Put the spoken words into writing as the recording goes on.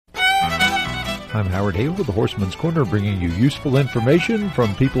I'm Howard Hale with the Horseman's Corner, bringing you useful information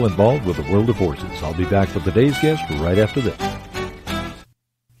from people involved with the world of horses. I'll be back with today's guest right after this.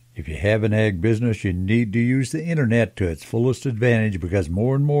 If you have an ag business, you need to use the internet to its fullest advantage because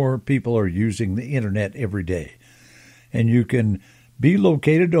more and more people are using the internet every day. And you can be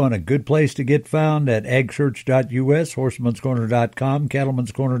located on a good place to get found at agsearch.us, horsemanscorner.com,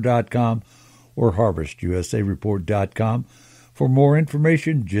 cattlemanscorner.com, or harvestusareport.com. For more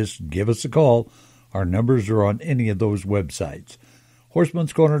information, just give us a call. Our numbers are on any of those websites.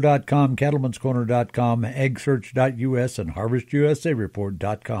 Horsemanscorner.com, cattlemanscorner.com, agsearch.us, and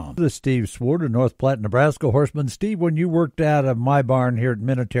harvestusareport.com. This is Steve Sward of North Platte, Nebraska. Horseman Steve, when you worked out of my barn here at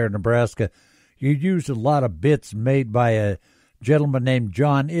Minutair, Nebraska, you used a lot of bits made by a gentleman named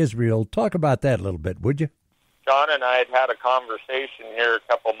John Israel. Talk about that a little bit, would you? John and I had a conversation here a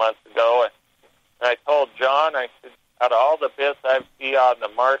couple months ago, and I told John, I said, out of all the bits I see on the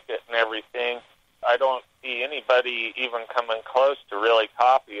market and everything, I don't see anybody even coming close to really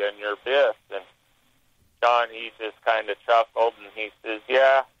copying your bits. And John, he just kind of chuckled, and he says,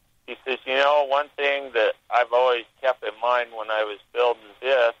 yeah. He says, you know, one thing that I've always kept in mind when I was building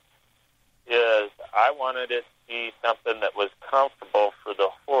bits is I wanted it to be something that was comfortable for the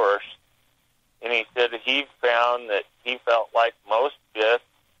horse. And he said he found that he felt like most bits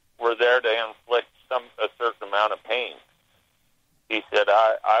were there to inflict a certain amount of pain. He said,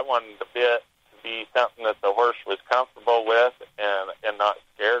 I wanted the bit to be something that the horse was comfortable with and not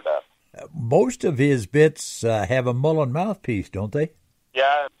scared of. Most of his bits have a Mullen mouthpiece, don't they?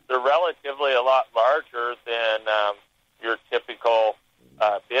 Yeah, they're relatively a lot larger than your typical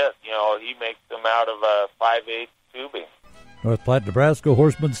bit. You know, he makes them out of a 5/8 tubing. North Platte, Nebraska,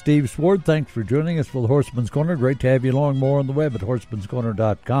 Horseman Steve Sward, thanks for joining us for the Horseman's Corner. Great to have you along. More on the web at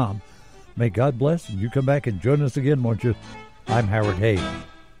horsemanscorner.com. May God bless, and you come back and join us again, won't you? I'm Howard Hale.